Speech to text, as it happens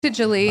To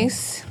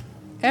Jaleese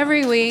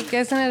every week.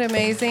 Isn't it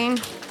amazing?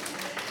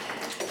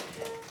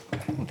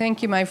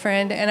 Thank you, my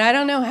friend. And I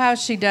don't know how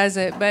she does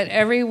it, but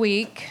every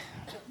week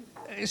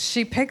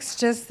she picks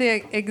just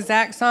the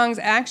exact songs.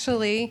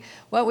 Actually,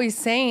 what we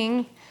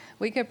sing,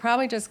 we could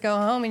probably just go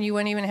home and you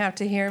wouldn't even have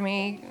to hear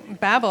me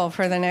babble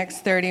for the next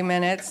 30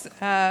 minutes.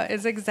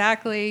 Is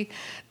exactly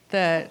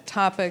the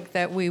topic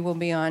that we will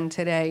be on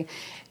today.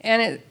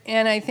 And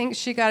I think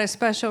she got a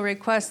special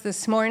request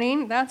this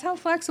morning. That's how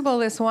flexible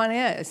this one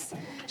is.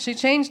 She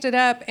changed it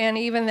up, and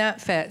even that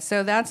fit.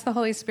 So that's the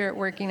Holy Spirit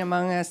working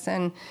among us,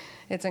 and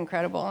it's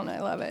incredible, and I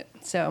love it.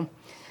 So,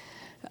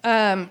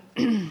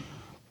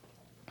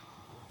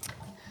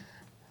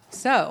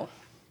 so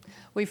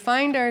we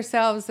find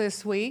ourselves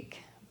this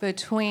week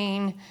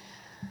between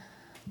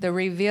the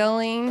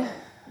revealing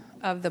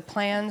of the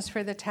plans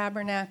for the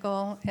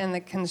tabernacle and the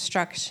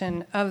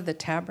construction of the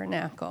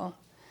tabernacle.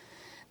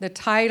 The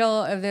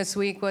title of this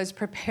week was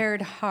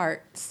Prepared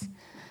Hearts.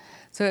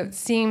 So it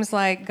seems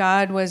like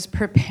God was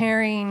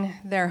preparing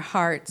their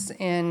hearts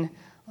in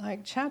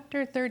like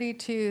chapter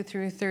 32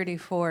 through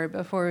 34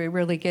 before we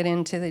really get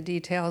into the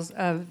details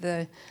of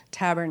the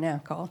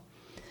tabernacle.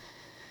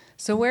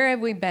 So where have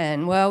we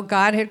been? Well,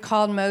 God had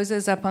called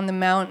Moses up on the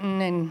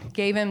mountain and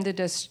gave him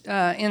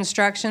the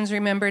instructions,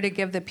 remember, to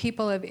give the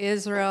people of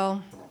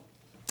Israel.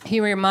 He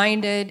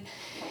reminded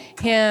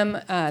him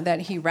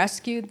that he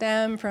rescued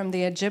them from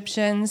the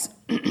Egyptians.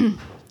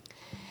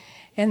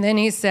 And then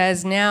he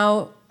says,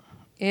 now,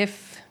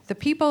 if the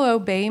people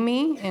obey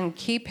me and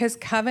keep his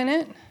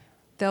covenant,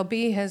 they'll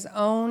be his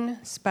own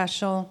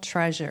special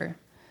treasure,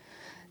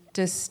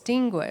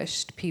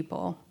 distinguished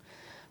people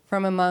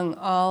from among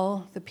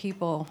all the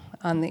people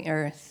on the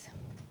earth.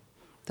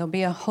 They'll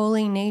be a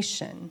holy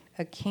nation,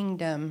 a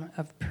kingdom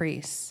of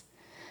priests.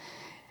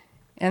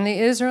 And the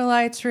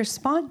Israelites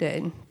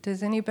responded.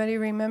 Does anybody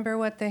remember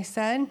what they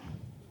said?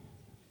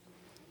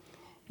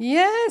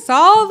 Yes,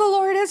 all the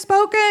Lord has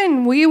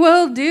spoken, we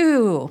will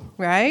do,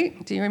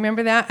 right? Do you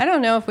remember that? I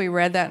don't know if we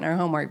read that in our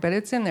homework, but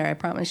it's in there, I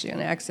promise you, in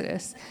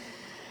Exodus.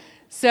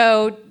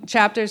 So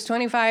chapters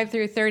 25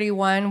 through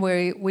 31,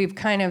 where we've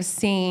kind of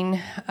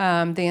seen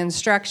the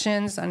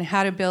instructions on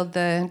how to build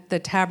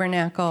the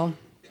tabernacle.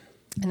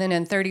 And then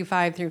in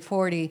 35 through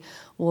 40,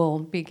 we'll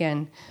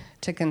begin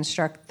to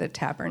construct the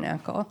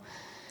tabernacle.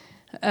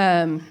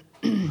 And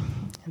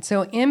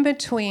so in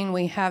between,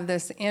 we have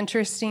this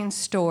interesting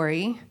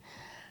story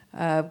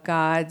of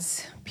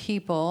God's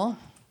people,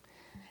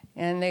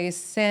 and they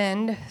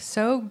sinned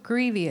so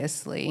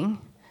grievously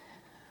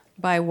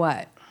by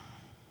what?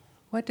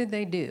 What did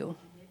they do?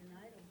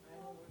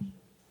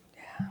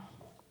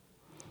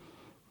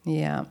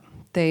 Yeah,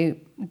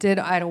 they did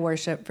idol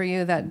worship. For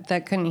you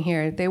that couldn't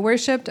hear, they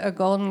worshipped a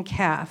golden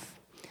calf.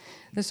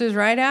 This was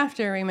right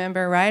after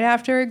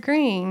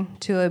agreeing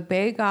to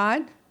obey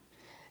God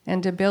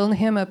and to build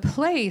him a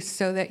place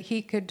so that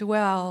he could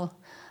dwell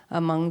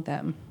among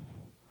them.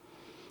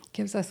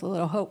 Gives us a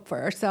little hope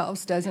for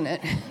ourselves, doesn't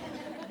it?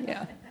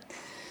 Yeah.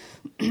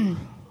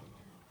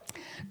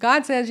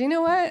 God says, you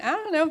know what? I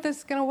don't know if this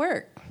is going to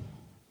work.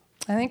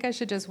 I think I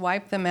should just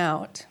wipe them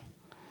out.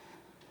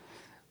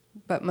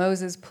 But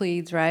Moses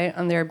pleads, right,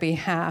 on their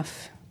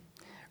behalf,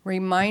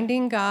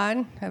 reminding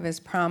God of his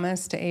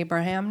promise to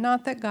Abraham.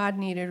 Not that God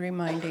needed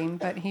reminding,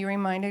 but he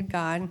reminded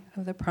God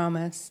of the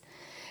promise.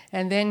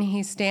 And then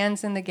he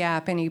stands in the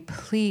gap and he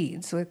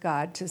pleads with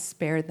God to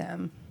spare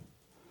them.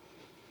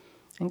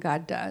 And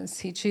God does.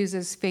 He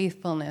chooses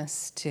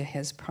faithfulness to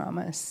his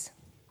promise.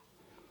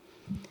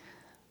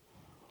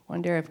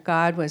 Wonder if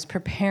God was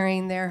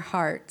preparing their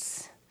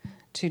hearts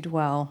to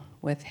dwell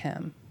with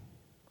him.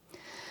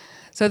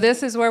 So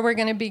this is where we're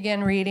going to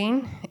begin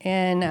reading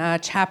in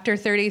chapter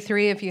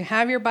 33. If you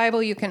have your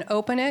Bible, you can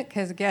open it,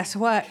 because guess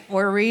what?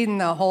 We're reading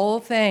the whole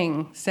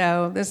thing.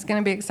 So this is going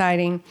to be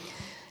exciting.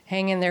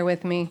 Hang in there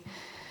with me.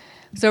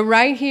 So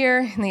right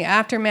here in the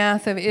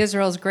aftermath of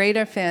Israel's great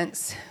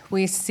offense,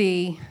 we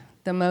see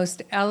the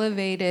most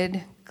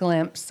elevated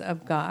glimpse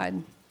of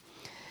God,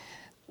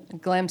 a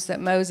glimpse that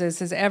Moses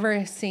has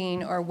ever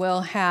seen or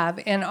will have.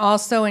 And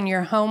also in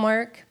your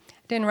homework, I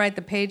didn't write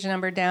the page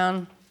number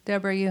down.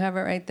 Deborah, you have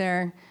it right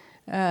there.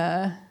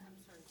 The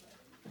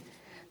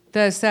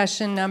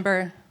session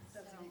number?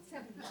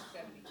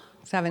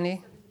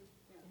 70?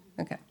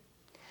 Okay.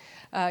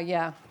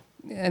 Yeah.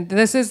 And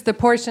this is the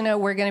portion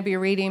that we're going to be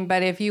reading,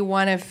 but if you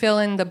want to fill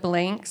in the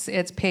blanks,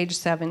 it's page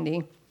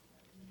 70.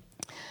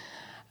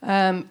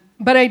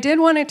 But I did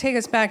want to take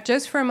us back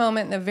just for a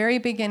moment in the very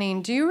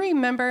beginning. Do you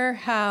remember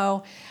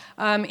how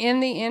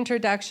in the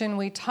introduction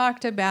we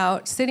talked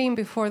about sitting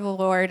before the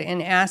Lord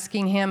and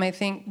asking him? I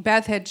think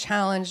Beth had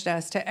challenged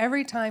us to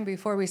every time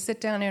before we sit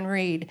down and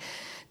read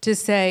to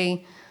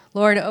say,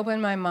 Lord,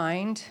 open my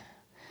mind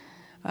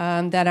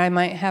that I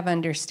might have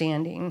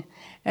understanding.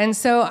 And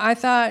so I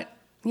thought,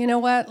 you know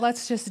what,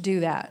 let's just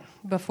do that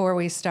before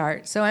we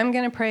start. So I'm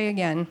going to pray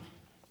again.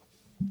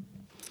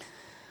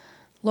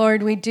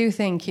 Lord, we do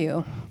thank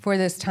you for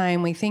this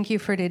time. We thank you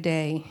for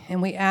today,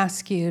 and we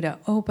ask you to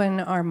open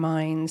our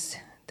minds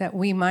that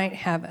we might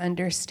have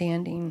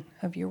understanding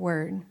of your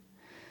word.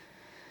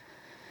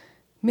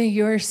 May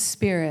your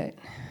Spirit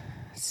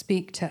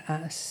speak to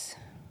us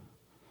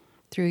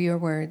through your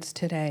words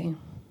today.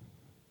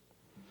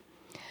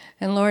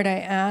 And Lord, I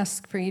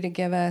ask for you to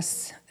give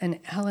us an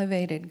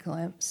elevated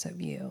glimpse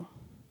of you.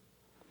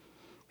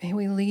 May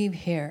we leave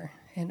here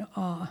in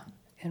awe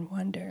and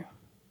wonder.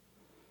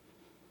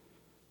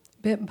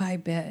 Bit by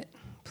bit,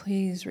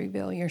 please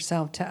reveal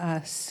yourself to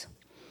us.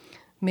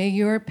 May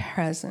your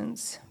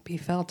presence be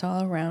felt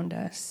all around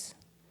us.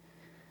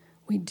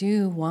 We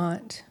do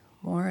want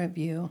more of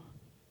you.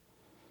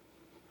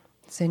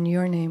 It's in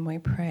your name we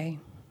pray.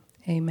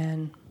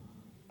 Amen.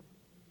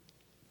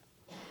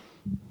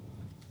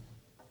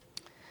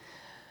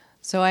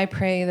 So I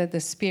pray that the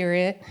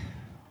Spirit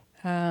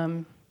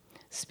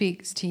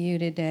speaks to you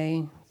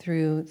today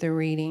through the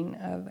reading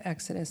of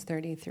Exodus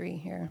 33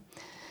 here.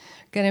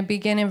 Going to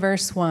begin in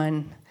verse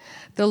 1.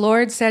 The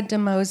Lord said to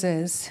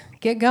Moses,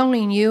 "Get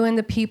going, you and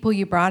the people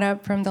you brought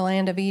up from the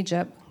land of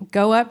Egypt.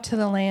 Go up to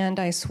the land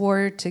I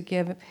swore to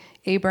give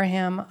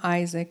Abraham,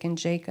 Isaac, and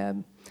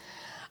Jacob.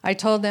 I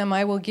told them,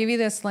 I will give you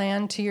this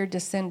land to your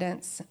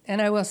descendants,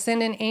 and I will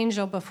send an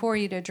angel before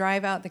you to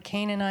drive out the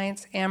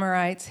Canaanites,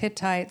 Amorites,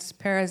 Hittites,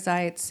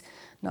 Perizzites,"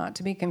 not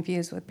to be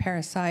confused with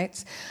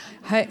parasites,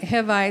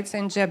 "Hivites,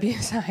 and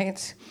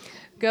Jebusites.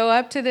 Go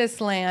up to this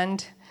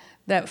land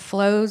that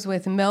flows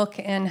with milk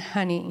and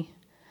honey,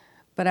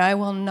 but I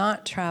will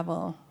not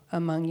travel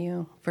among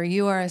you, for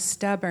you are a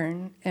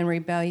stubborn and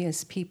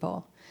rebellious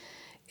people.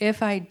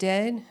 If I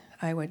did,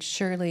 I would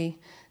surely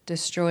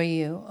destroy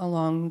you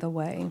along the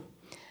way."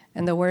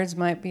 And the words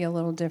might be a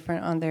little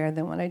different on there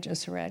than what I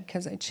just read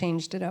because I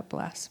changed it up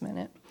last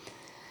minute.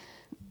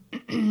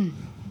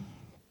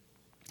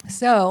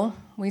 So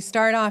we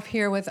start off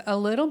here with a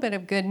little bit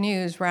of good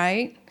news,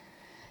 right?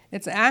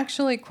 It's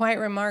actually quite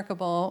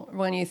remarkable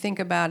when you think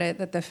about it,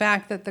 that the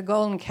fact that the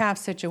golden calf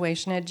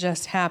situation had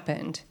just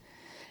happened.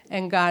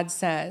 And God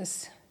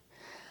says,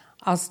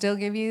 I'll still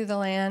give you the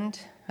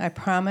land I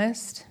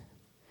promised.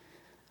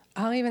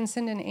 I'll even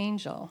send an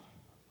angel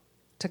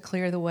to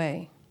clear the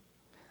way.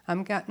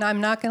 I'm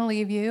not going to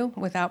leave you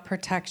without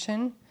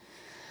protection.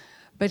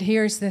 But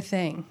here's the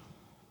thing.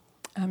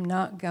 I'm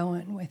not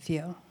going with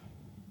you.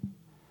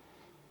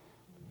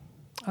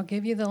 I'll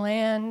give you the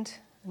land,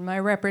 my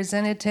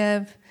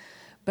representative,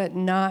 but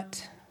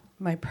not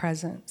my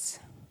presence.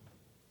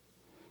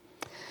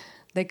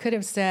 They could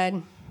have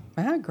said,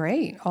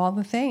 great, all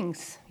the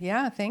things.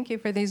 Yeah, thank you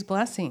for these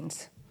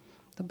blessings.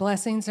 The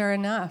blessings are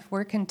enough.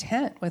 We're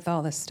content with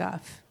all this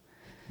stuff.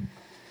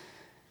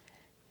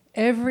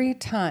 Every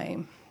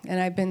time, and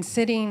I've been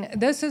sitting,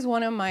 this is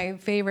one of my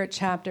favorite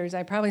chapters.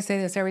 I probably say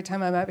this every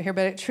time I'm up here,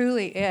 but it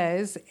truly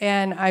is.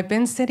 And I've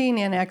been sitting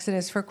in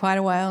Exodus for quite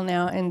a while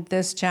now, and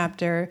this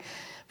chapter,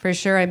 for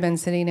sure, I've been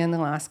sitting in the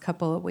last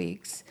couple of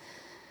weeks.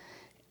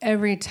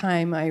 Every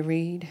time I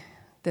read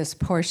this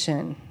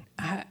portion,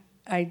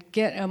 I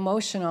get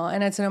emotional,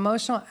 and it's an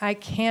emotional, I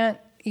can't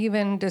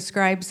even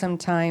describe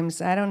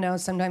sometimes. I don't know,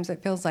 sometimes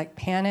it feels like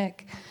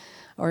panic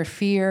or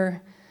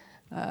fear,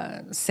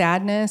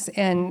 sadness,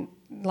 and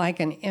like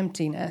an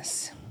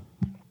emptiness.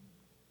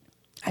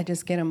 I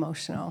just get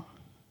emotional.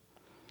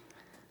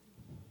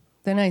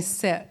 Then I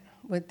sit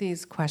with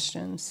these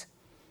questions.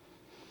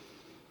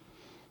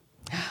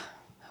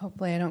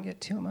 Hopefully I don't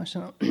get too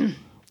emotional.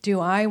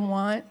 Do I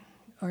want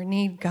or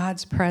need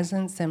God's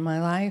presence in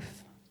my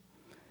life?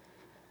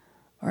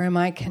 Or am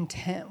I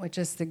content with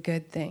just the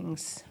good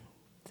things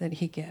that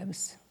he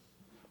gives?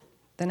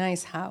 The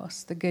nice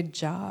house, the good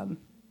job,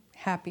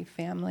 happy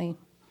family.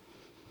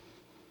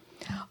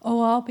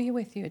 Oh, I'll be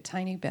with you a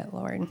tiny bit,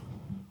 Lord,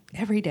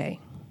 every day.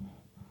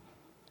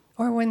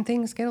 Or when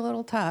things get a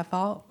little tough,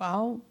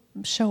 I'll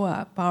show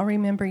up. I'll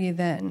remember you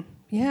then.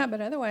 Yeah,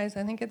 but otherwise,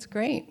 I think it's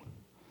great.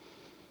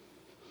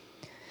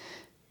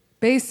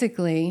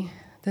 Basically,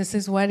 this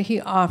is what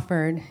he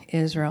offered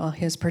Israel,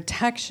 his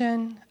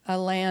protection, a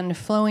land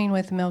flowing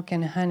with milk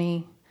and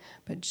honey,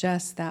 but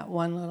just that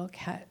one little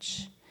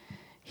catch.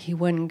 He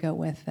wouldn't go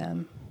with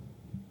them.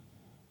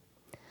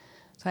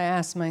 So I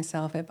asked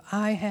myself, if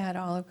I had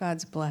all of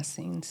God's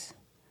blessings,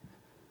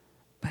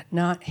 but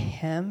not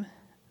him,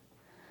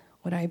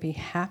 would I be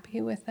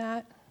happy with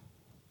that?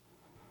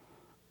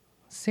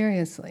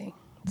 Seriously,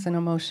 it's an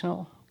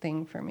emotional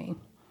thing for me.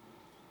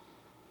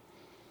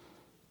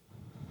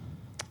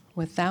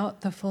 Without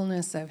the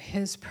fullness of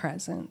his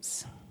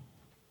presence,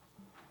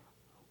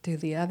 do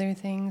the other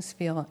things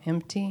feel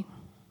empty?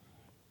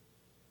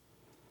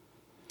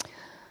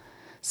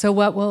 So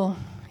what will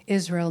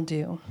Israel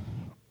do?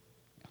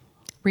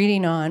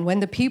 Reading on, when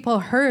the people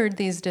heard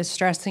these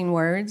distressing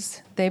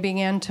words, they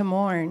began to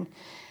mourn,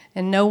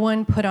 and no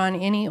one put on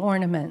any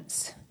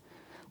ornaments.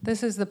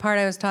 This is the part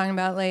I was talking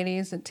about,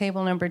 ladies, at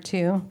table number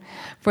 2.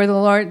 For the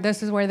Lord,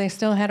 this is where they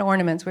still had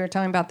ornaments. We were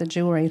talking about the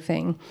jewelry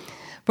thing.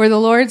 For the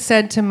Lord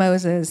said to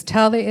Moses,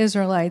 "Tell the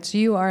Israelites,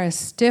 you are a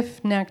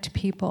stiff-necked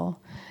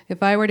people.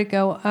 If I were to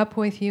go up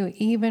with you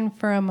even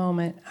for a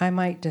moment, I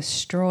might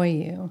destroy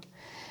you.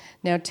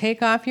 Now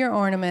take off your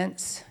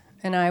ornaments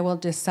and I will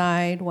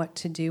decide what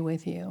to do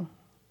with you.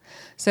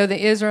 So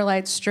the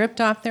Israelites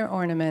stripped off their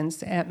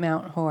ornaments at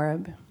Mount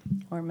Horeb,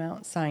 or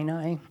Mount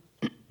Sinai.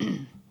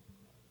 He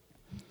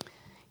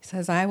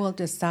says, I will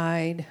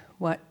decide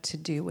what to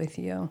do with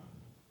you.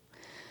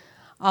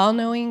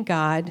 All-knowing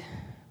God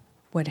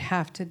would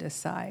have to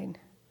decide.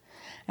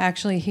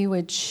 Actually, he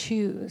would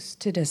choose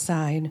to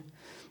decide.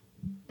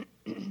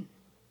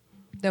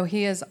 Though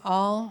he is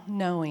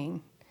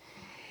all-knowing,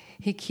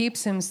 he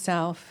keeps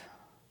himself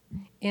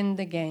in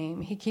the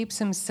game. He keeps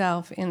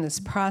himself in this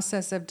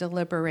process of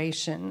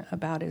deliberation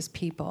about his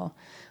people.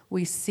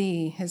 We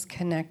see his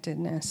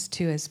connectedness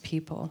to his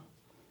people.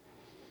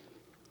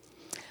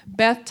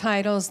 Beth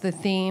titles the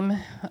theme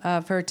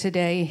for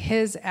today,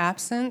 His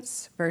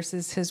Absence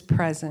versus His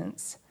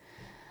Presence.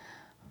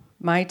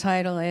 My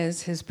title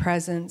is His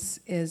Presence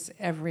is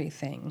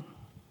Everything.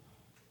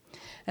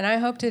 And I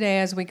hope today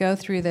as we go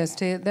through this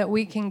that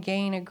we can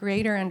gain a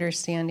greater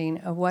understanding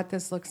of what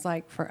this looks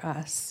like for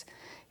us,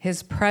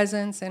 His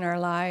presence in our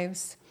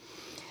lives,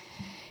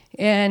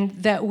 and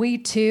that we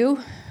too,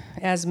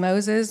 as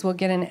Moses, will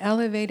get an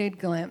elevated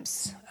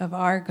glimpse of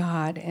our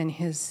God and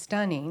his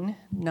stunning,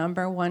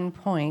 number one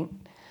point,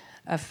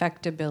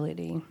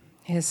 affectability.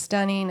 His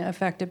stunning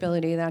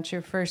affectability, that's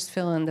your first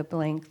fill in the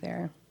blank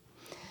there.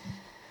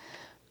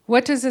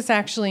 What does this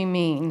actually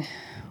mean?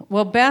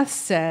 Well, Beth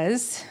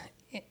says,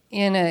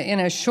 in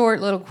a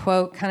short little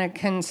quote, kind of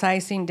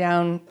concising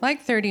down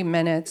like 30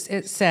 minutes,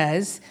 it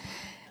says,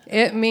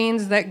 it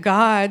means that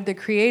God, the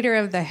creator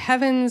of the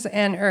heavens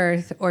and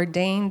earth,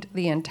 ordained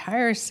the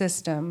entire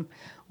system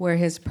where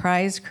his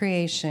prized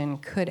creation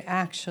could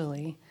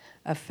actually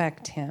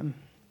affect him.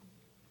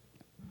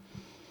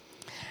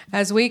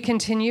 As we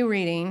continue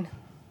reading,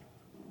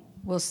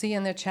 we'll see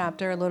in the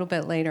chapter a little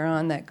bit later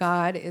on that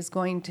God is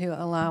going to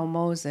allow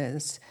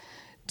Moses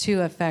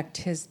to affect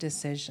his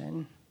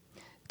decision,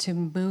 to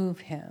move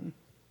him,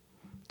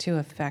 to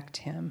affect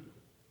him.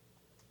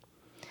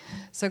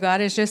 So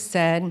God has just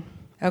said,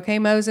 okay,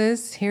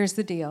 Moses, here's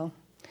the deal.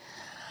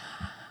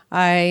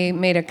 I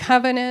made a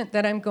covenant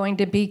that I'm going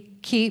to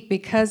keep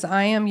because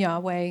I am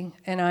Yahweh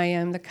and I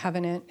am the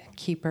covenant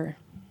keeper.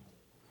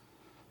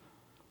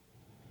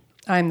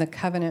 I'm the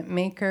covenant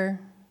maker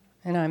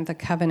and I'm the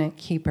covenant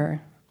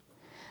keeper.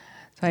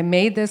 So I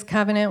made this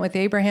covenant with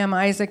Abraham,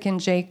 Isaac, and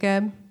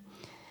Jacob,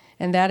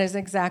 and that is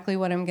exactly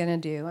what I'm going to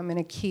do. I'm going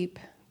to keep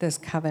this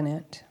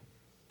covenant,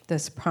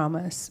 this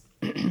promise.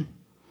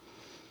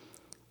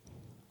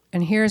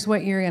 And here's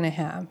what you're going to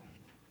have.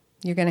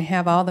 You're going to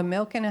have all the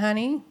milk and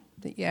honey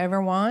that you ever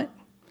want.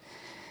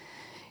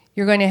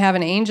 You're going to have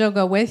an angel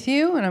go with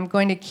you, and I'm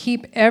going to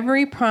keep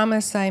every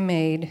promise I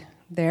made.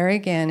 There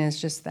again is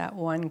just that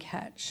one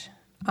catch.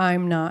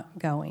 I'm not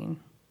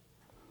going.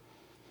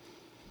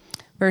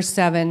 Verse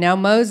 7, now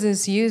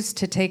Moses used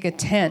to take a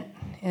tent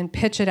and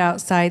pitch it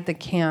outside the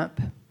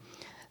camp,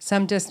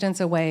 some distance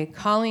away,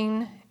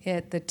 calling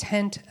it the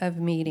tent of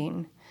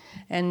meeting.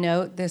 And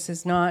note, this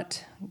is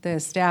not the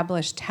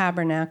established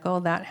tabernacle.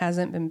 That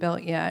hasn't been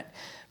built yet.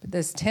 But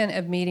this tent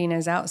of meeting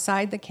is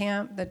outside the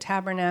camp. The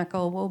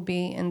tabernacle will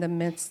be in the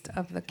midst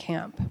of the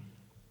camp.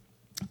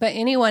 But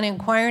anyone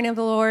inquiring of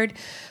the Lord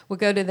will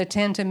go to the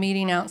tent of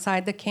meeting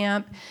outside the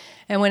camp.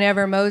 And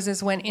whenever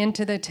Moses went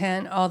into the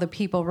tent, all the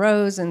people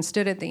rose and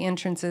stood at the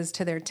entrances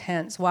to their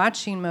tents,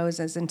 watching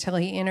Moses until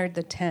he entered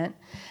the tent.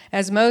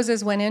 As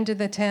Moses went into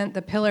the tent,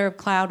 the pillar of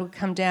cloud would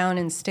come down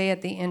and stay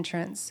at the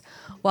entrance,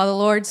 while the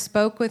Lord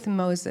spoke with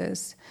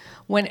Moses.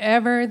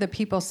 Whenever the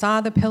people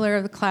saw the pillar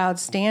of the cloud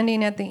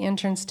standing at the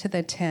entrance to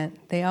the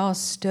tent, they all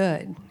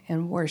stood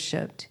and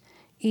worshiped,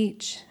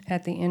 each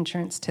at the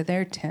entrance to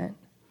their tent.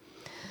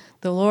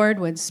 The Lord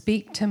would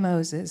speak to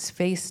Moses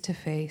face to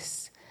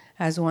face,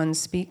 as one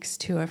speaks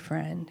to a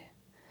friend.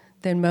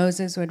 Then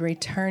Moses would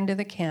return to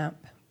the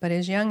camp, but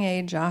his young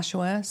aide,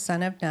 Joshua,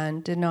 son of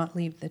Nun, did not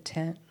leave the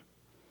tent.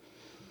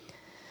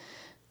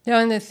 Now,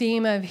 in the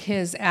theme of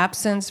his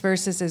absence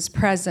versus his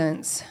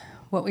presence,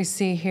 what we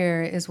see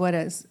here is what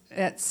is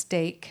at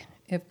stake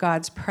if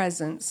God's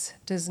presence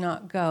does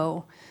not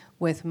go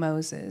with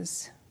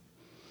Moses.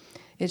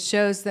 It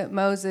shows that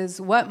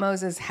what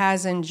Moses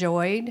has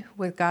enjoyed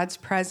with God's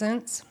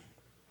presence,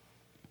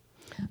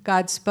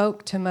 God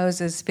spoke to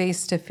Moses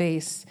face to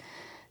face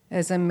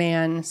as a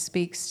man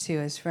speaks to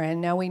his friend.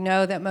 Now we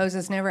know that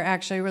Moses never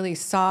actually really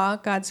saw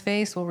God's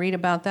face. We'll read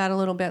about that a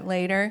little bit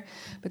later.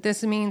 But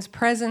this means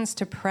presence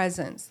to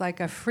presence, like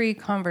a free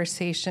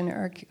conversation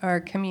or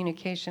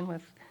communication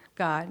with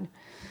God.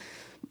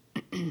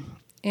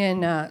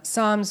 In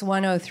Psalms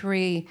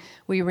 103,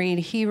 we read,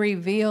 he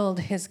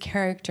revealed his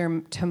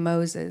character to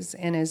Moses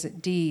and his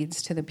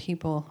deeds to the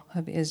people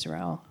of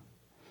Israel.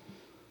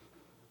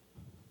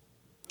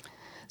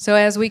 So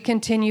as we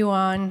continue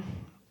on,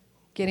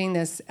 getting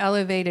this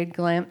elevated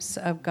glimpse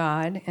of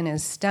God and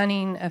his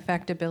stunning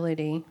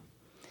affectability,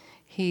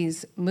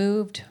 he's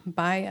moved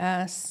by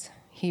us,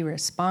 he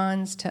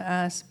responds to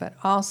us, but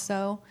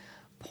also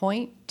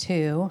point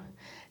to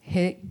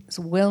his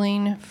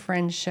willing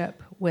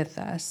friendship with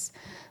us.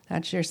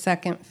 That's your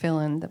second fill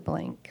in the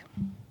blank.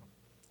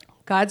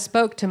 God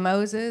spoke to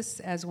Moses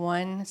as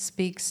one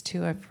speaks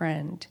to a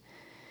friend.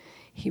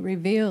 He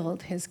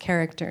revealed his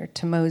character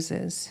to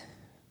Moses.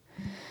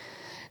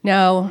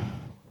 Now,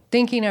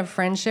 thinking of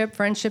friendship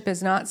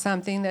is not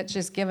something that's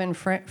just given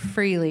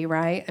freely,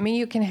 right? I mean,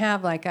 you can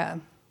have like a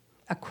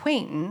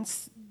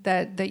acquaintance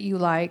that you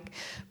like,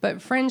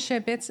 but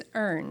friendship, it's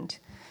earned.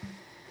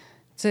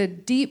 So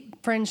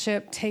deep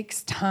friendship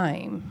takes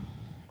time.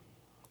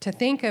 To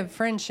think of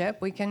friendship,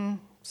 we can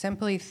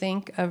simply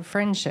think of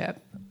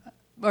friendship.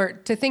 Or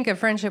to think of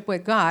friendship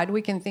with God,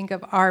 we can think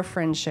of our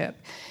friendship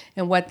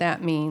and what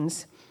that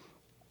means.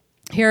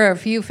 Here are a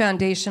few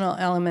foundational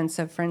elements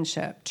of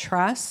friendship.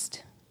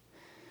 Trust.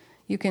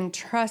 You can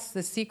trust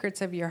the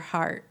secrets of your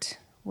heart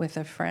with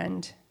a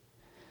friend.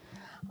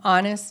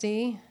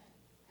 Honesty.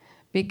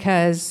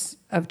 Because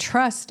of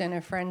trust in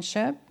a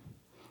friendship,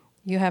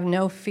 you have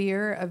no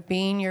fear of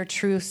being your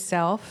true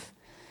self,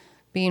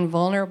 being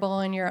vulnerable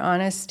in your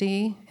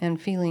honesty,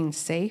 and feeling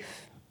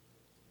safe.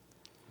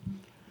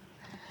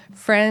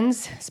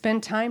 Friends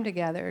spend time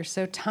together,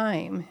 so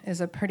time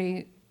is a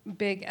pretty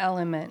big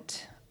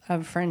element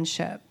of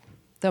friendship.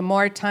 The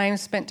more time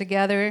spent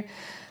together,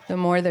 the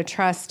more the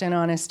trust and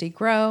honesty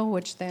grow,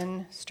 which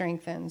then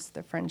strengthens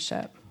the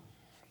friendship.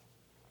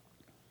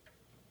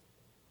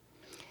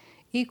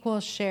 Equal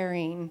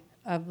sharing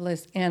of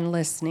and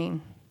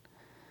listening.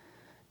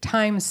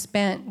 Time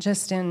spent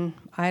just in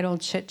idle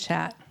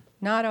chit-chat.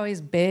 Not always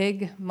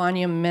big,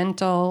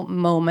 monumental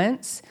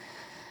moments,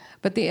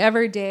 but the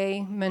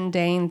everyday,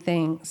 mundane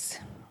things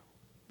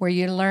where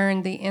you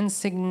learn the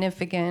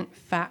insignificant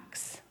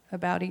facts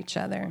about each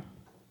other.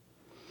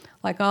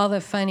 Like all the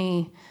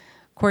funny,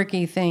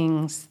 quirky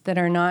things that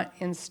are not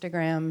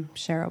Instagram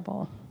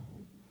shareable.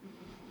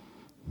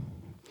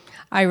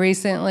 I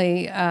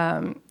recently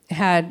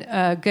had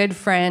a good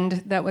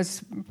friend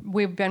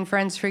we've been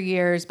friends for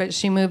years, but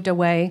she moved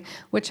away,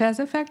 which has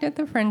affected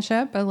the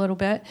friendship a little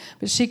bit,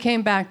 but she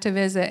came back to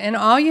visit. And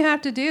all you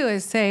have to do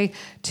is say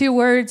 2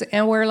 words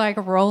and we're like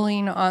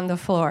rolling on the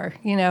floor,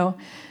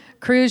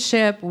 cruise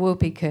ship,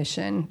 whoopee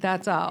cushion,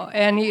 that's all.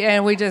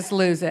 And we just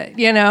lose it,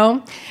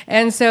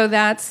 And so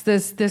that's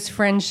this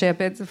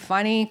friendship. It's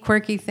funny,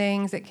 quirky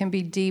things. It can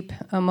be deep,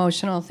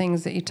 emotional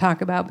things that you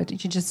talk about, but you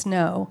just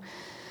know.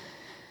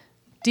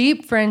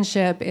 Deep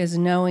friendship is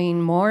knowing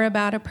more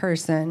about a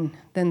person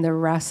than the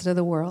rest of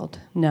the world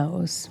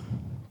knows.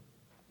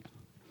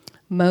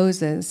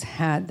 Moses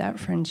had that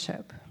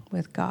friendship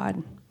with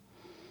God.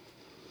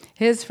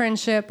 His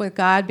friendship with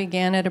God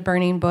began at a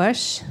burning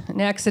bush.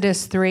 In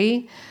Exodus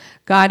 3,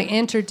 God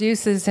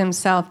introduces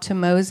himself to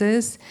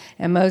Moses,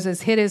 and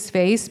Moses hid his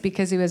face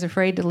because he was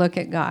afraid to look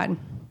at God.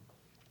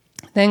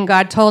 Then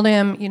God told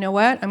him, you know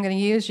what? I'm going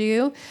to use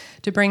you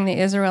to bring the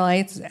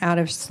Israelites out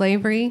of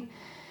slavery.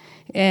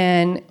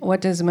 And what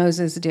does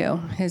Moses do?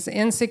 His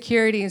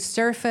insecurities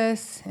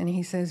surface, and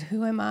he says,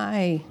 who am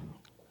I?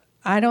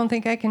 I don't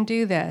think I can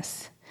do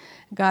this.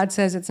 God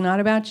says, it's not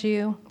about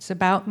you. It's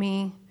about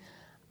me.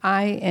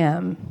 I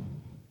am.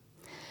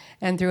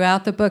 And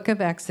throughout the book of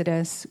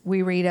Exodus,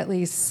 we read at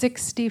least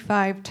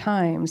 65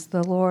 times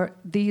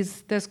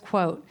this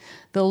quote,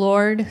 the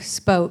Lord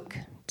spoke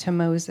to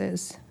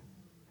Moses.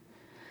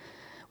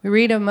 We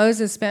read of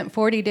Moses spent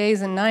 40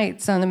 days and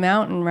nights on the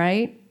mountain,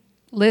 right?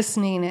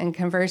 Listening and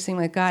conversing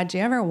with God. Do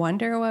you ever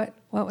wonder what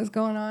was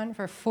going on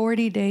for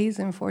 40 days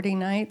and 40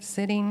 nights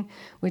sitting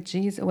with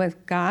Jesus,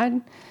 with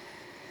God?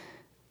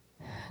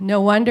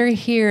 No wonder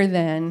here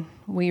then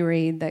we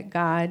read that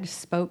God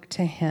spoke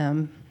to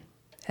him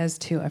as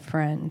to a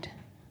friend.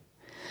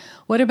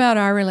 What about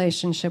our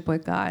relationship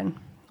with God?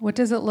 What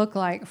does it look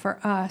like for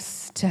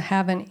us to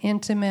have an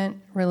intimate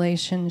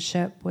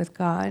relationship with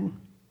God?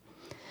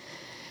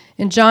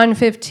 In John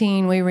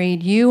 15, we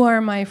read, you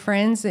are my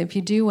friends if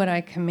you do what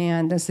I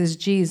command. This is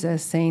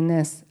Jesus saying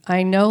this.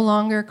 I no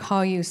longer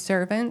call you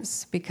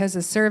servants because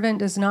a servant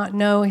does not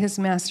know his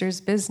master's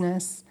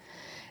business.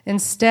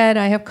 Instead,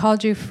 I have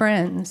called you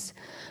friends.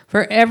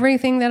 For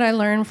everything that I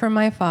learned from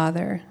my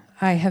Father,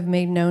 I have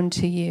made known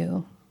to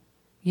you.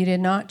 You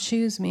did not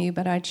choose me,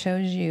 but I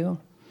chose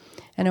you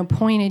and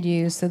appointed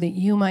you so that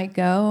you might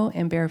go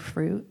and bear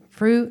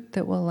fruit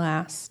that will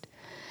last.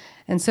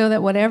 And so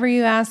that whatever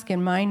you ask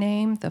in my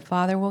name, the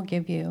Father will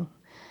give you.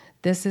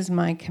 This is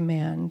my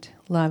command.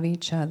 Love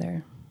each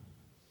other.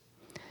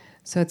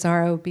 So it's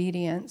our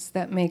obedience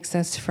that makes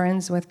us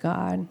friends with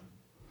God.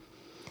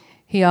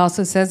 He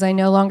also says, I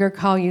no longer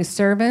call you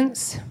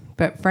servants,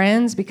 but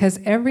friends, because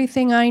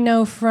everything I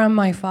know from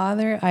my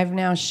Father, I've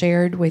now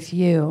shared with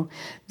you.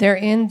 They're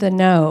in the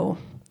know.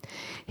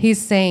 He's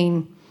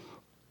saying,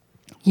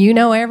 you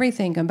know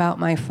everything about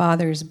my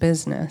Father's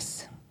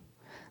business.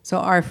 So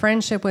our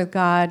friendship with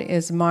God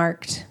is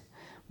marked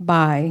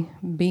by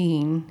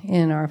being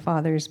in our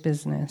Father's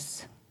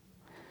business.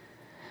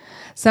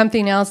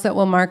 Something else that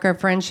will mark our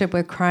friendship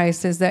with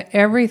Christ is that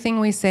everything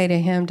we say to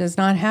him does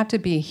not have to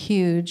be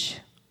huge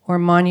or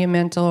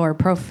monumental or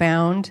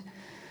profound,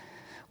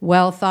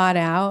 well thought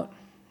out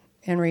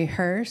and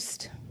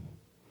rehearsed.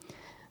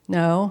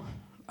 No,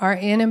 our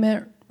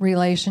intimate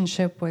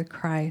relationship with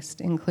Christ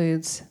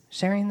includes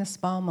sharing the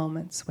small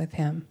moments with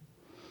him.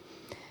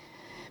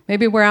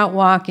 Maybe we're out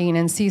walking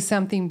and see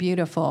something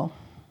beautiful.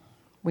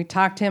 We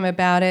talk to him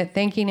about it,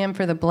 thanking him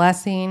for the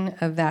blessing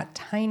of that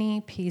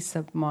tiny piece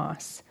of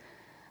moss.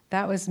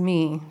 That was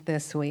me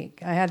this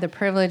week. I had the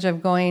privilege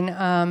of going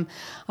on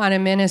a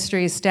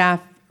ministry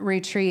staff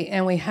retreat,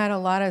 and we had a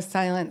lot of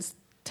silence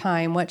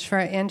time, which for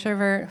an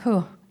introvert,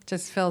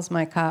 just fills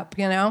my cup,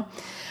 you know?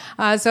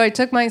 So I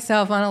took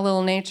myself on a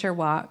little nature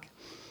walk.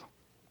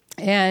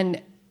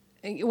 And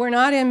we're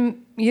not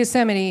in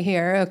Yosemite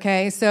here,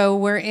 okay? So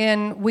we're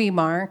in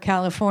Weimar,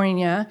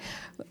 California.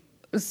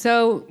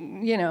 So,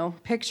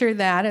 picture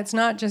that. It's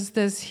not just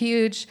this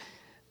huge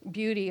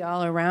beauty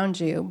all around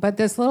you, but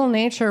this little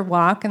nature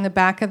walk in the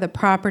back of the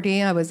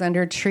property. I was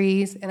under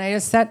trees, and I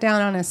just sat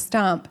down on a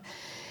stump.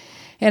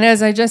 And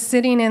as I just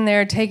sitting in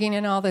there, taking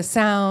in all the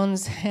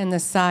sounds and the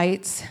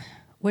sights,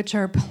 which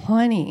are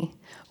plenty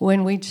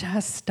when we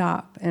just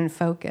stop and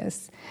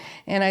focus.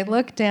 And I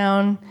look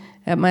down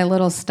at my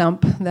little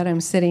stump that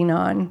I'm sitting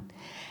on,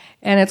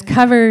 and it's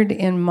covered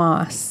in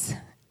moss.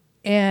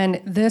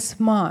 And this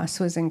moss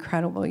was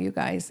incredible, you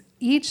guys.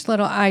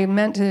 I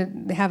meant to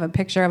have a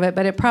picture of it,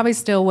 but it probably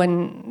still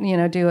wouldn't,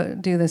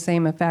 do the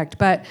same effect.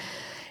 But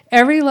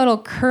every little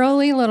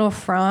curly little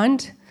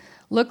frond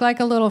looked like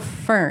a little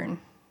fern,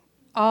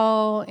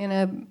 all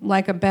in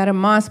like a bed of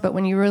moss. But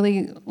when you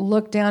really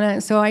look down at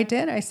it, so I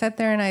did. I sat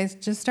there and I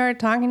just started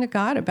talking to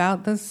God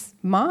about this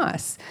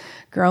moss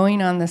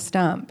growing on the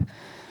stump.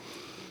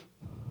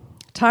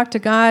 Talked to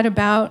God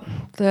about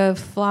the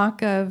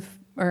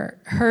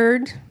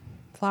herd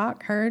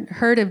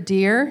of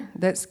deer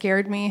that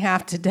scared me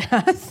half to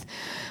death.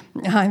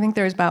 I think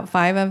there was about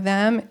 5 of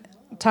them.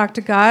 Talked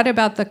to God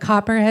about the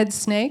copperhead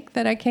snake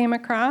that I came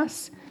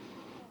across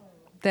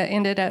that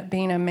ended up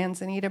being a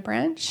manzanita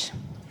branch.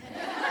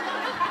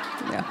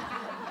 Yeah.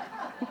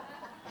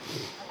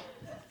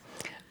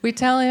 We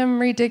tell him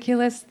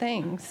ridiculous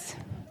things,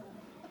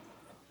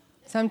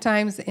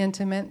 sometimes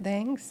intimate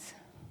things.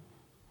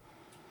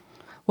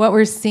 What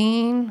we're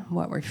seeing,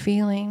 what we're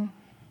feeling,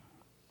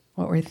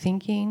 what we're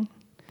thinking,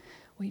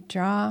 we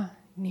draw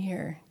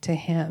near to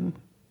him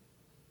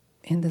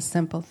in the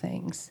simple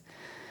things.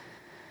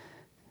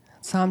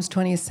 Psalms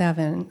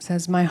 27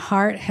 says, "My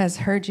heart has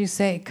heard you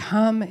say,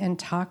 'Come and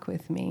talk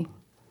with me.'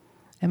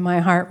 And my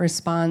heart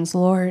responds,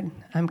 'Lord,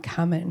 I'm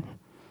coming.'"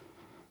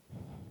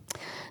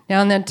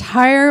 Now, the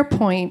entire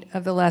point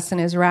of the lesson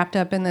is wrapped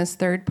up in this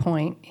third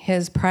point,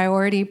 his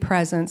priority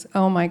presence.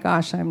 Oh my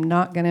gosh, I'm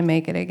not going to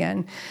make it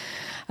again.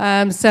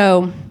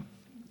 So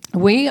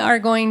we are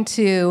going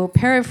to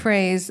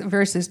paraphrase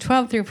verses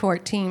 12 through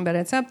 14, but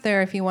it's up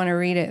there if you want to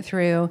read it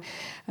through.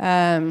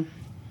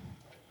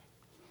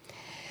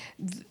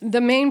 The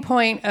main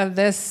point of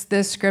this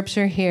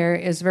scripture here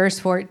is verse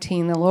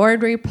 14. The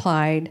Lord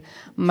replied,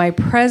 "My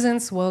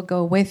presence will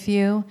go with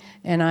you,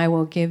 and I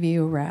will give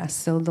you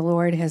rest." So the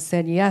Lord has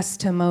said yes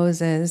to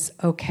Moses.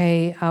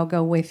 Okay, I'll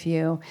go with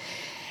you.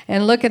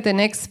 And look at the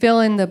next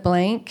fill in the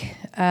blank.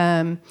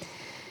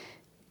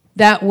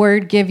 That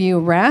word, "give you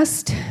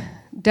rest,"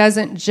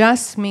 doesn't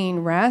just mean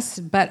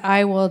rest, but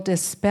I will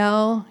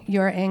dispel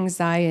your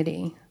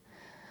anxiety.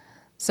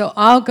 So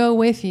I'll go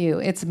with you.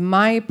 It's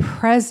my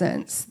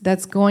presence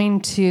that's going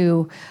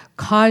to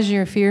cause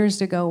your fears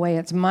to go away.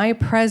 It's my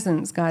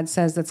presence, God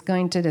says, that's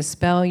going to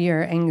dispel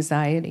your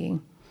anxiety.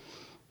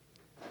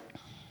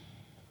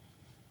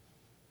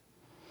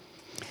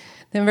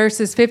 Then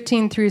verses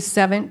 15 through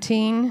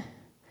 17,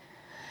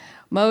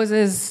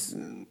 Moses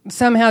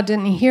somehow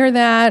didn't hear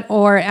that,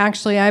 or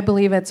actually I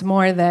believe it's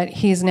more that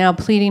he's now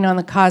pleading on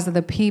the cause of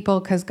the people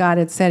because God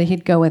had said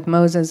he'd go with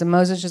Moses, and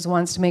Moses just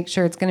wants to make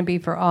sure it's going to be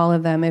for all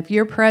of them. If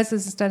your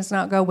presence does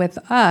not go with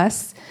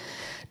us,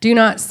 do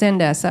not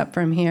send us up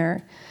from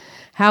here.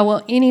 How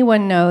will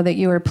anyone know that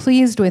you are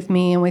pleased with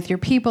me and with your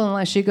people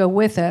unless you go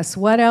with us?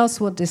 What else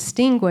will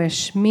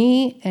distinguish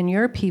me and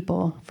your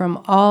people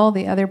from all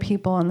the other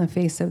people on the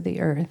face of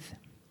the earth?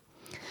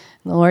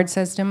 The Lord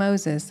says to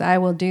Moses, "I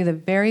will do the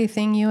very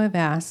thing you have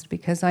asked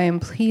because I am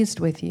pleased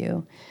with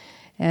you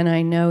and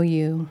I know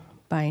you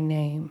by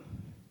name."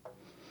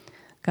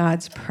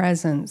 God's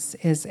presence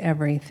is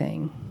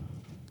everything.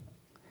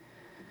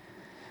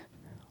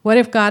 What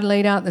if God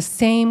laid out the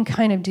same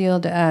kind of deal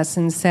to us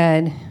and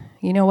said,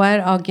 "You know what?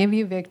 I'll give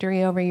you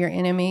victory over your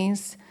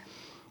enemies.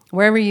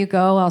 Wherever you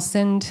go, I'll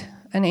send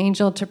an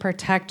angel to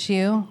protect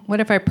you. What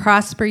if I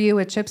prosper you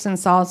with chips and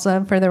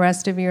salsa for the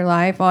rest of your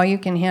life? All you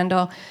can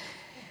handle.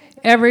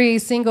 Every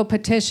single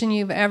petition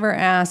you've ever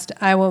asked,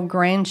 I will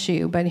grant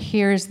you. But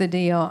here's the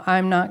deal.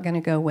 I'm not going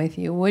to go with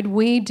you." Would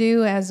we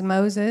do as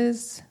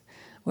Moses,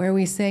 where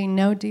we say,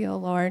 "No deal,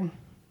 Lord,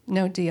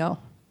 no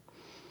deal.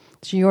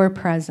 It's your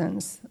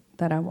presence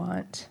that I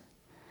want"?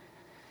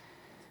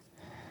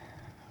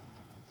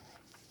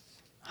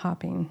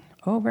 Hopping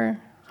over.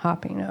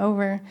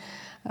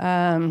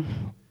 I'm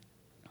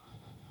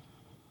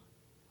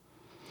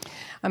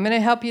going to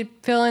help you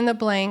fill in the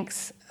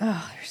blanks.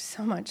 Oh, there's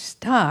so much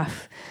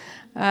stuff.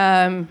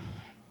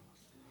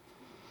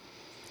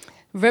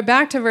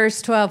 Back to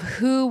verse 12,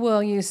 who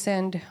will you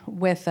send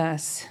with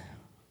us?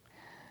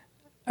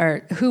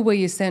 Or who will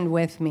you send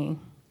with me?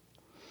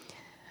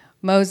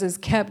 Moses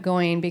kept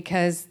going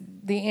because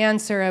the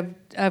answer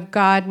of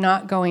God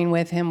not going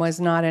with him was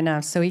not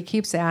enough. So he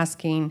keeps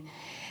asking.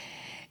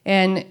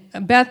 And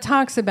Beth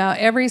talks about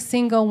every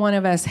single one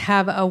of us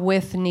have a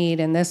with need,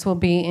 and this will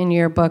be in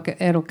your book.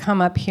 It'll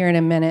come up here in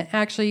a minute.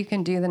 Actually, you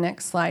can do the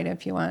next slide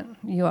if you want.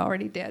 You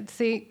already did.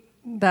 See,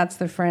 that's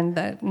the friend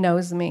that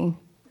knows me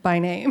by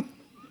name.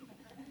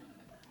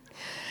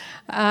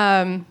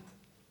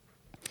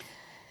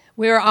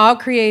 We were all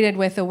created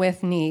with a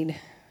with need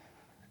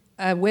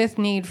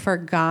for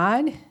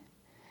God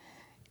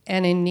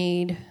and a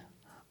need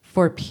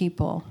for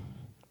people.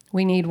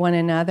 We need one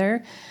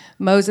another.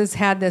 Moses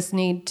had this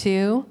need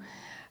too.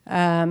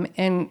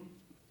 And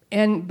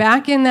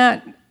back in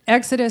that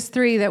Exodus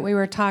 3 that we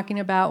were talking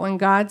about, when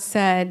God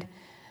said,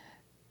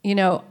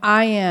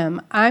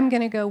 I'm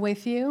going to go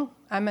with you.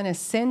 I'm going to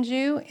send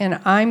you, and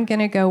I'm going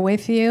to go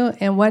with you.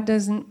 And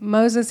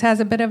Moses has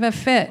a bit of a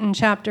fit in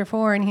chapter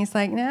 4, and he's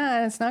like,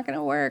 nah, it's not going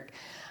to work.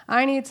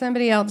 I need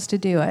somebody else to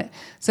do it.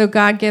 So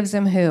God gives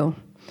him who?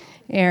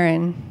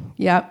 Aaron.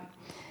 Yep.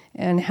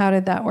 And how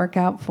did that work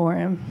out for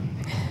him?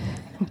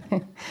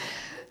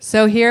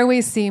 So here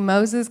we see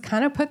Moses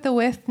kind of put the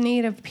with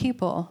need of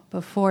people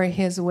before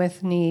his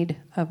with need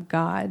of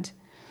God.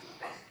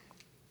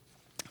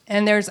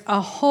 And there's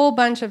a whole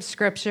bunch of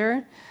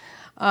scripture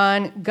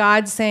on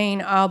God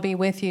saying, I'll be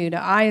with you,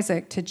 to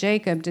Isaac, to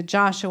Jacob, to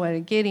Joshua,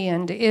 to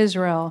Gideon, to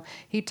Israel.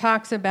 He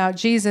talks about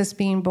Jesus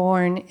being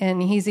born,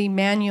 and he's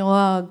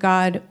Emmanuel,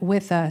 God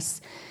with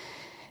us.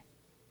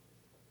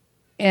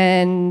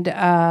 And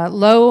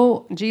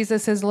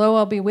Jesus says, lo,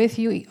 I'll be with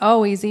you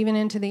always, even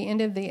into the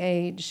end of the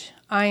age.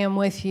 I am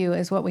with you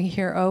is what we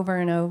hear over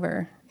and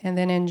over. And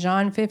then in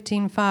John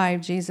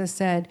 15:5, Jesus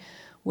said,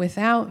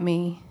 without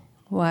me,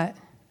 what?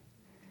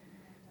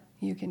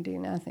 You can do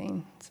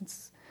nothing.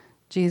 It's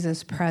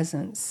Jesus'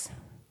 presence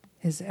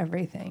is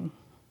everything.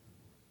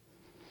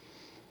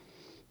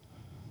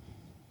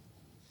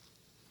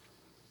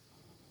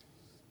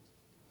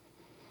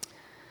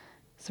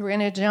 So we're going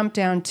to jump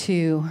down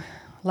to,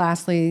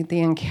 lastly,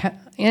 the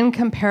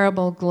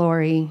incomparable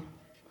glory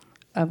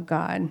of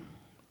God.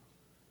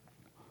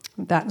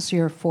 That's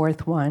your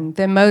fourth one.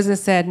 Then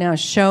Moses said, now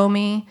show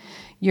me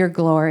your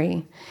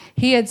glory.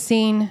 He had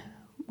seen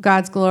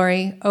God's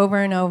glory over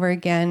and over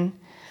again.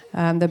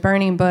 The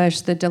burning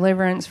bush, the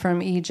deliverance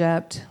from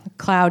Egypt,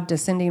 cloud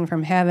descending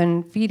from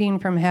heaven, feeding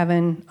from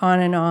heaven, on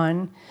and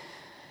on.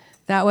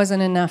 That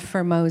wasn't enough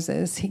for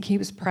Moses. He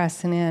keeps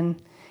pressing in.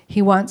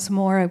 He wants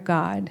more of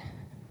God.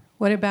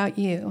 What about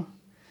you?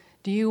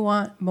 Do you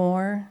want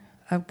more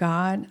of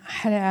God? I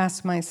had to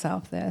ask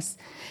myself this.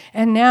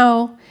 And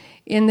now,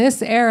 in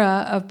this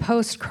era of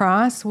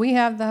post-cross, we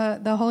have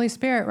the Holy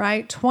Spirit,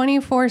 right?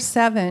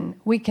 24/7,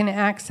 we can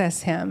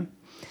access him.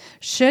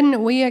 Shouldn't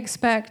we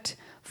expect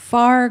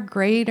far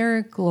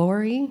greater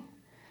glory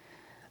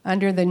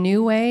under the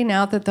new way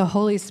now that the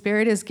Holy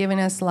Spirit has given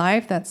us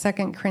life? That's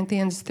 2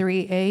 Corinthians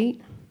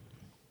 3:8.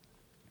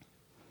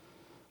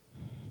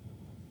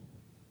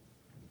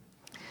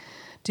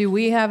 Do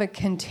we have a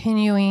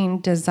continuing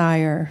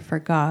desire for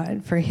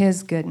God, for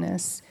his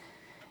goodness?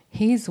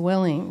 He's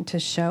willing to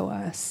show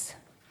us.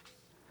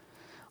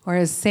 Or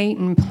has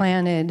Satan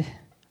planted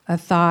a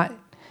thought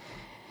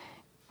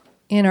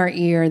in our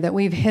ear that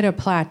we've hit a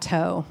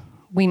plateau?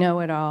 We know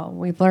it all.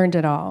 We've learned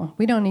it all.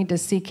 We don't need to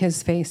seek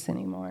his face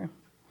anymore.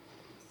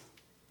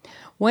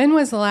 When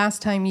was the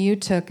last time you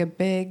took a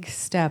big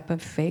step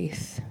of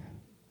faith?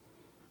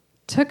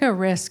 Took a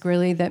risk,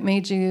 really, that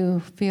made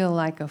you feel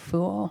like a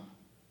fool?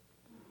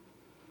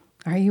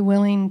 Are you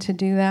willing to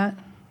do that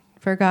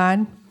for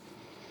God?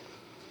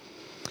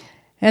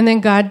 And then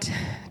God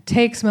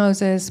takes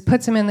Moses,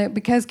 puts him in there,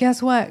 because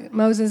guess what?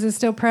 Moses is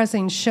still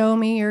pressing, show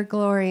me your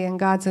glory. And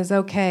God says,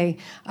 okay.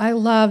 I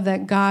love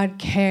that God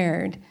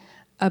cared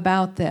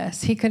about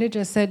this. He could have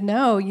just said,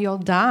 no, you'll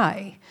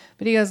die.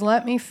 But he goes,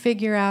 let me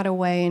figure out a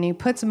way. And he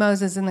puts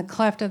Moses in the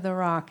cleft of the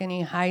rock, and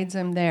he hides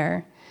him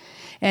there.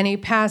 And he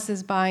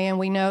passes by, and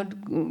we know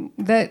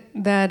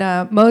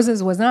that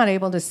Moses was not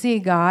able to see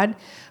God,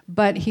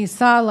 but he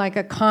saw like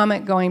a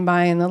comet going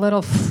by and the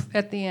little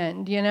at the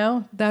end,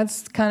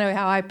 That's kind of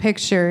how I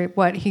picture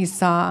what he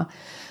saw.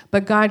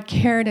 But God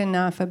cared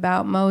enough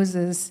about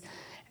Moses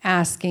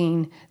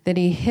asking that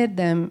he hid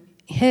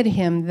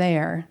him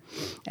there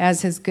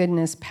as his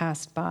goodness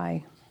passed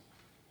by.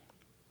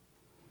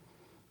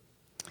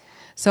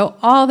 So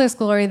all this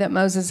glory that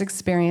Moses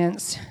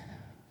experienced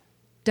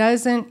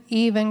doesn't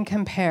even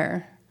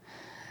compare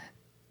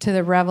to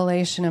the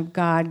revelation of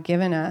God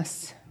given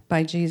us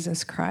by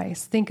Jesus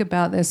Christ. Think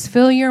about this.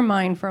 Fill your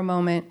mind for a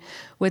moment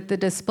with the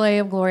display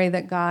of glory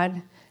that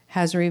God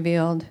has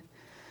revealed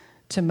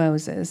to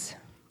Moses.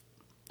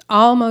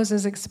 All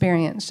Moses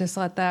experienced, just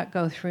let that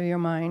go through your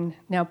mind.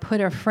 Now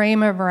put a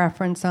frame of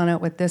reference on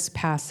it with this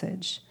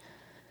passage.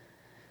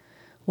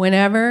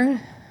 Whenever,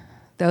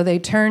 though they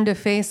turn to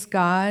face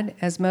God,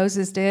 as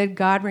Moses did,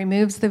 God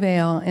removes the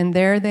veil, and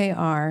there they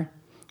are,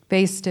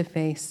 face to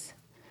face.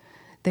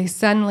 They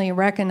suddenly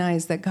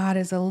recognize that God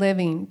is a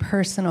living,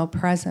 personal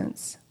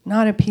presence,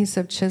 not a piece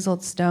of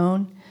chiseled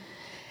stone.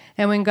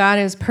 And when God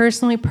is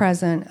personally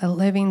present, a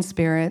living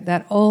spirit,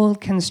 that old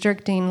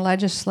constricting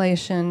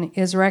legislation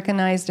is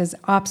recognized as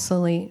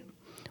obsolete.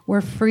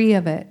 We're free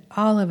of it,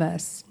 all of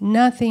us.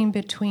 Nothing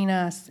between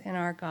us and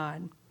our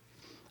God.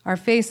 Our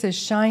face is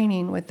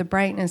shining with the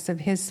brightness of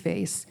his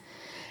face.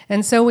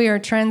 And so we are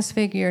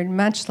transfigured,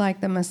 much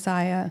like the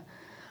Messiah,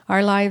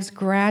 our lives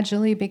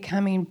gradually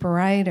becoming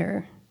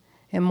brighter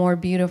and more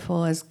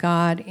beautiful as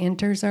God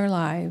enters our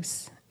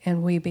lives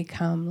and we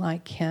become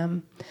like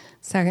him.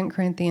 2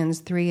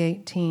 Corinthians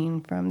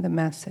 3:18 from the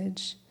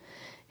Message.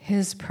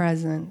 His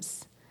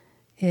presence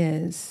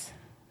is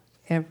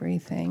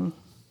everything.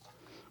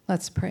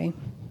 Let's pray.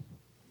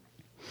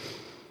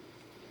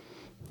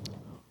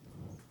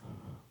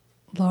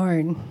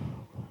 Lord,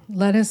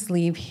 let us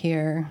leave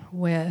here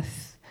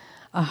with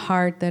a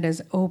heart that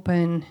is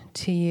open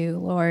to you,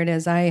 Lord,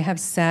 as I have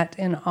sat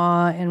in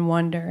awe and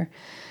wonder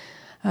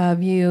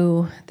of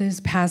you these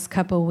past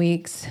couple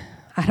weeks.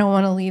 I don't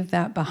want to leave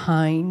that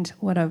behind,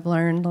 what I've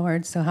learned,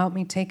 Lord, so help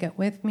me take it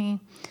with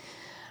me.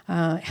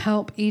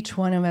 Help each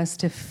one of us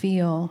to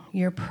feel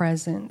your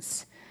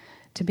presence,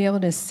 to be able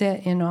to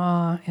sit in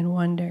awe and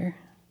wonder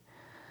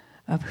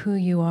of who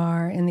you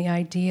are and the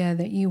idea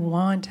that you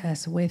want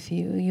us with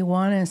you. You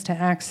want us to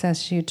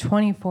access you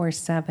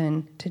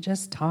 24/7, to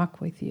just talk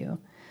with you.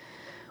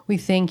 We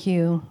thank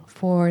you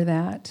for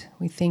that.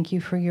 We thank you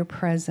for your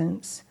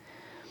presence.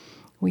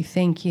 We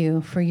thank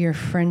you for your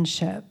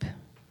friendship.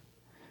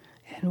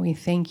 And we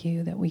thank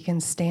you that we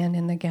can stand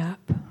in the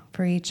gap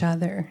for each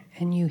other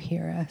and you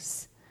hear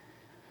us.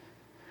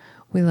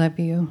 We love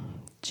you. In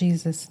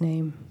Jesus'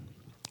 name,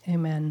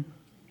 amen.